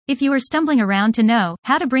If you are stumbling around to know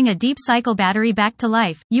how to bring a deep cycle battery back to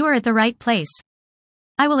life, you are at the right place.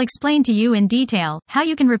 I will explain to you in detail how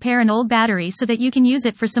you can repair an old battery so that you can use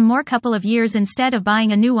it for some more couple of years instead of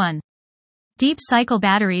buying a new one. Deep cycle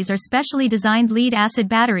batteries are specially designed lead-acid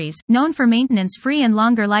batteries, known for maintenance-free and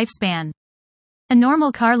longer lifespan. A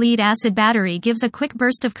normal car lead-acid battery gives a quick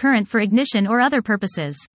burst of current for ignition or other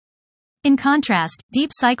purposes. In contrast,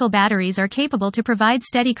 deep cycle batteries are capable to provide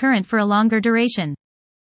steady current for a longer duration.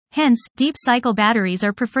 Hence, deep cycle batteries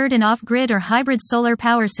are preferred in off-grid or hybrid solar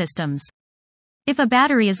power systems. If a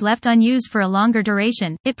battery is left unused for a longer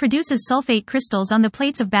duration, it produces sulfate crystals on the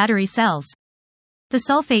plates of battery cells. The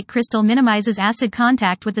sulfate crystal minimizes acid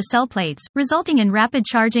contact with the cell plates, resulting in rapid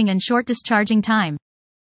charging and short discharging time.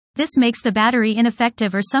 This makes the battery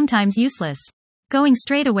ineffective or sometimes useless. Going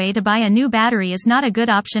straight away to buy a new battery is not a good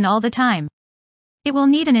option all the time. It will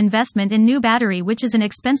need an investment in new battery, which is an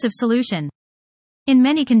expensive solution. In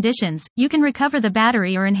many conditions, you can recover the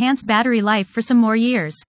battery or enhance battery life for some more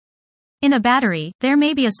years. In a battery, there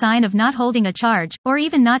may be a sign of not holding a charge, or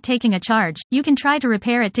even not taking a charge. You can try to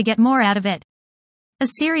repair it to get more out of it. A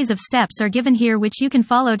series of steps are given here which you can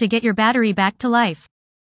follow to get your battery back to life.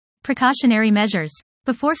 Precautionary measures.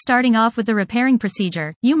 Before starting off with the repairing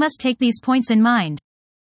procedure, you must take these points in mind.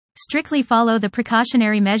 Strictly follow the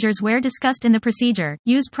precautionary measures where discussed in the procedure.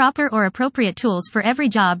 Use proper or appropriate tools for every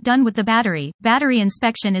job done with the battery. Battery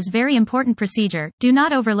inspection is very important procedure. Do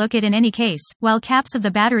not overlook it in any case. While caps of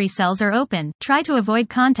the battery cells are open, try to avoid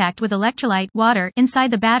contact with electrolyte water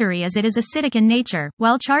inside the battery as it is acidic in nature.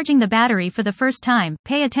 While charging the battery for the first time,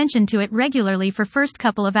 pay attention to it regularly for first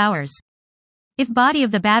couple of hours. If body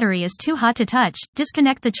of the battery is too hot to touch,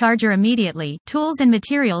 disconnect the charger immediately. Tools and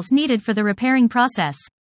materials needed for the repairing process.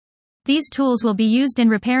 These tools will be used in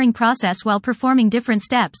repairing process while performing different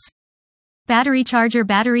steps. Battery charger,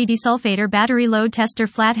 battery desulfator, battery load tester,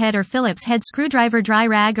 flathead or Phillips head screwdriver, dry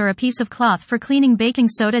rag or a piece of cloth for cleaning, baking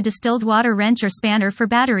soda, distilled water, wrench or spanner for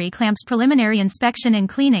battery clamps, preliminary inspection and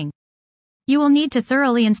cleaning. You will need to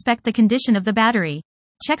thoroughly inspect the condition of the battery.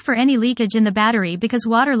 Check for any leakage in the battery because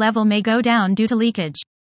water level may go down due to leakage.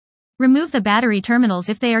 Remove the battery terminals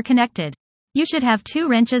if they are connected. You should have 2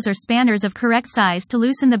 wrenches or spanners of correct size to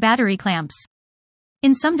loosen the battery clamps.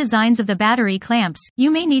 In some designs of the battery clamps,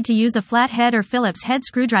 you may need to use a flathead or Phillips head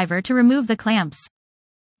screwdriver to remove the clamps.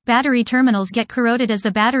 Battery terminals get corroded as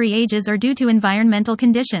the battery ages or due to environmental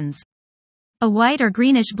conditions. A white or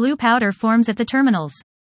greenish blue powder forms at the terminals.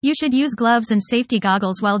 You should use gloves and safety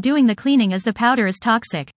goggles while doing the cleaning as the powder is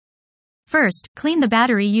toxic. First, clean the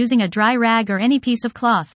battery using a dry rag or any piece of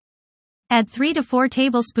cloth. Add 3 to 4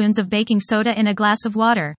 tablespoons of baking soda in a glass of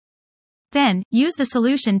water. Then, use the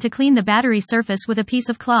solution to clean the battery surface with a piece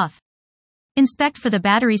of cloth. Inspect for the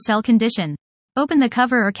battery cell condition. Open the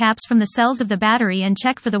cover or caps from the cells of the battery and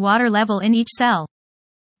check for the water level in each cell.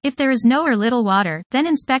 If there is no or little water, then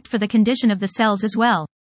inspect for the condition of the cells as well.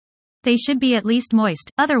 They should be at least moist,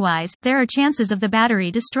 otherwise, there are chances of the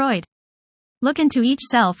battery destroyed. Look into each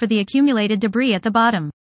cell for the accumulated debris at the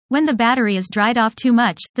bottom. When the battery is dried off too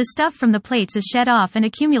much, the stuff from the plates is shed off and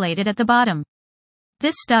accumulated at the bottom.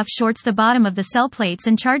 This stuff shorts the bottom of the cell plates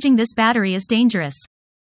and charging this battery is dangerous.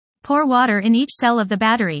 Pour water in each cell of the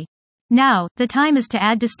battery. Now, the time is to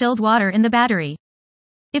add distilled water in the battery.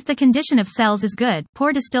 If the condition of cells is good,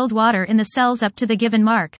 pour distilled water in the cells up to the given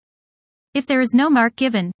mark. If there is no mark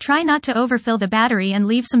given, try not to overfill the battery and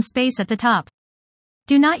leave some space at the top.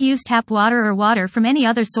 Do not use tap water or water from any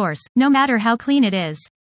other source, no matter how clean it is.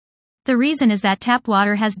 The reason is that tap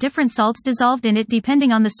water has different salts dissolved in it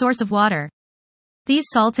depending on the source of water. These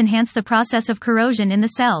salts enhance the process of corrosion in the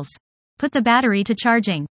cells. Put the battery to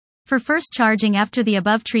charging. For first charging after the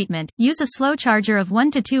above treatment, use a slow charger of 1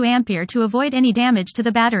 to 2 ampere to avoid any damage to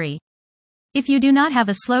the battery. If you do not have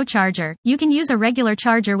a slow charger, you can use a regular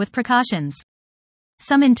charger with precautions.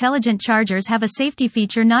 Some intelligent chargers have a safety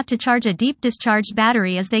feature not to charge a deep discharged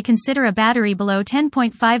battery as they consider a battery below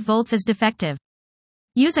 10.5 volts as defective.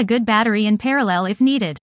 Use a good battery in parallel if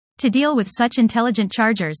needed. To deal with such intelligent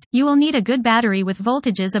chargers, you will need a good battery with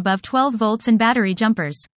voltages above 12 volts and battery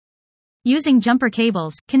jumpers. Using jumper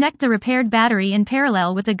cables, connect the repaired battery in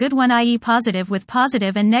parallel with a good one, i.e. positive with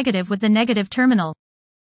positive and negative with the negative terminal.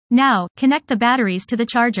 Now, connect the batteries to the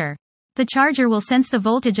charger. The charger will sense the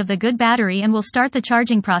voltage of the good battery and will start the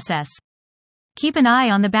charging process. Keep an eye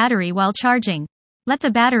on the battery while charging. Let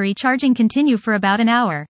the battery charging continue for about an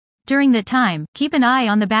hour. During that time, keep an eye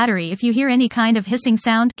on the battery if you hear any kind of hissing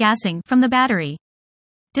sound, gassing, from the battery.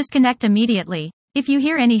 Disconnect immediately. If you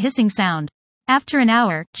hear any hissing sound. After an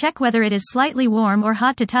hour, check whether it is slightly warm or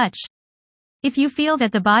hot to touch. If you feel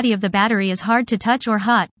that the body of the battery is hard to touch or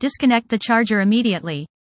hot, disconnect the charger immediately.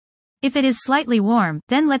 If it is slightly warm,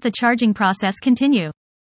 then let the charging process continue.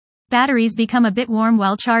 Batteries become a bit warm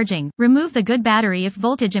while charging. Remove the good battery if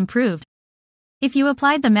voltage improved. If you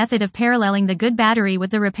applied the method of paralleling the good battery with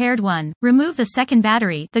the repaired one, remove the second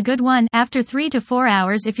battery, the good one, after 3 to 4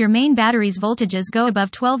 hours. If your main battery's voltages go above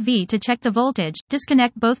 12 V, to check the voltage,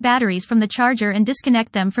 disconnect both batteries from the charger and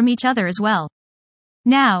disconnect them from each other as well.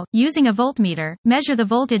 Now, using a voltmeter, measure the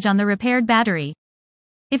voltage on the repaired battery.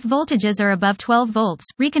 If voltages are above 12 volts,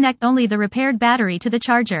 reconnect only the repaired battery to the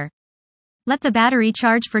charger. Let the battery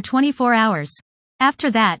charge for 24 hours.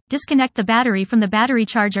 After that, disconnect the battery from the battery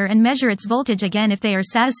charger and measure its voltage again if they are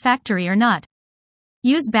satisfactory or not.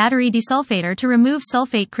 Use battery desulfator to remove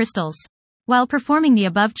sulfate crystals. While performing the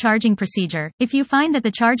above charging procedure, if you find that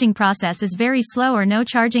the charging process is very slow or no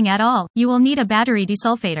charging at all, you will need a battery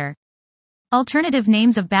desulfator. Alternative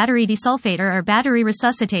names of battery desulfator are battery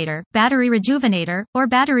resuscitator, battery rejuvenator, or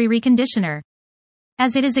battery reconditioner.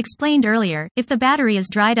 As it is explained earlier, if the battery is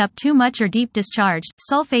dried up too much or deep discharged,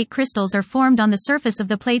 sulfate crystals are formed on the surface of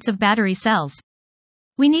the plates of battery cells.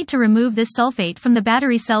 We need to remove this sulfate from the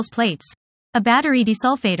battery cell's plates. A battery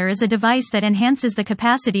desulfator is a device that enhances the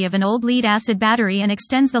capacity of an old lead-acid battery and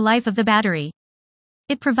extends the life of the battery.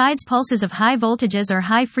 It provides pulses of high voltages or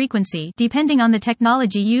high frequency, depending on the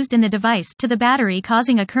technology used in the device, to the battery,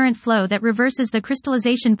 causing a current flow that reverses the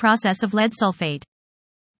crystallization process of lead sulfate.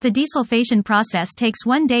 The desulfation process takes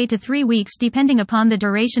 1 day to 3 weeks depending upon the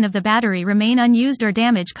duration of the battery remain unused or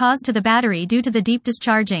damage caused to the battery due to the deep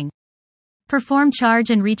discharging. Perform charge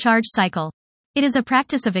and recharge cycle. It is a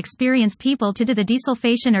practice of experienced people to do the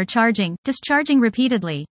desulfation or charging, discharging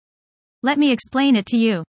repeatedly. Let me explain it to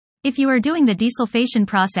you. If you are doing the desulfation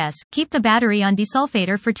process, keep the battery on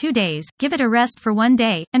desulfator for 2 days, give it a rest for 1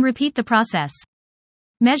 day, and repeat the process.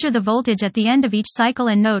 Measure the voltage at the end of each cycle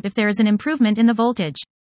and note if there is an improvement in the voltage.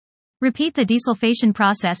 Repeat the desulfation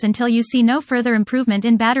process until you see no further improvement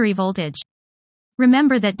in battery voltage.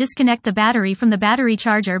 Remember that disconnect the battery from the battery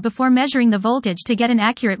charger before measuring the voltage to get an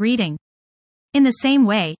accurate reading. In the same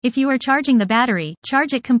way, if you are charging the battery,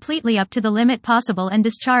 charge it completely up to the limit possible and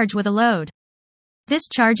discharge with a load. This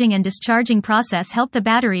charging and discharging process help the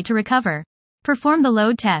battery to recover. Perform the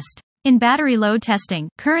load test. In battery load testing,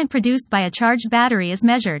 current produced by a charged battery is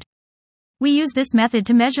measured. We use this method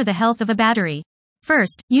to measure the health of a battery.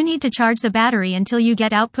 First, you need to charge the battery until you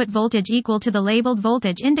get output voltage equal to the labeled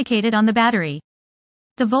voltage indicated on the battery.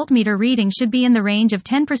 The voltmeter reading should be in the range of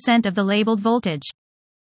 10% of the labeled voltage.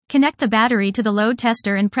 Connect the battery to the load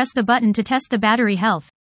tester and press the button to test the battery health.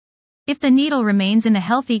 If the needle remains in the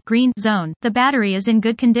healthy green zone, the battery is in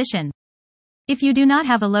good condition. If you do not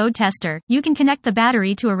have a load tester, you can connect the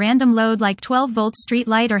battery to a random load like 12-volt street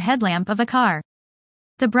light or headlamp of a car.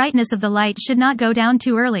 The brightness of the light should not go down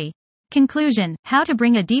too early. Conclusion: how to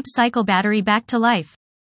bring a deep cycle battery back to life.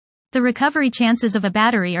 The recovery chances of a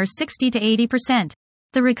battery are 60 to 80%.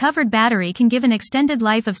 The recovered battery can give an extended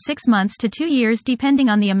life of 6 months to 2 years depending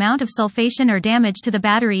on the amount of sulfation or damage to the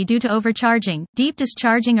battery due to overcharging, deep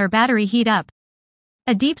discharging or battery heat up.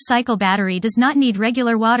 A deep cycle battery does not need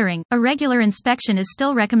regular watering. A regular inspection is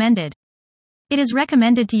still recommended. It is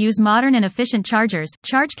recommended to use modern and efficient chargers,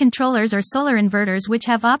 charge controllers or solar inverters which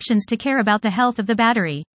have options to care about the health of the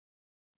battery.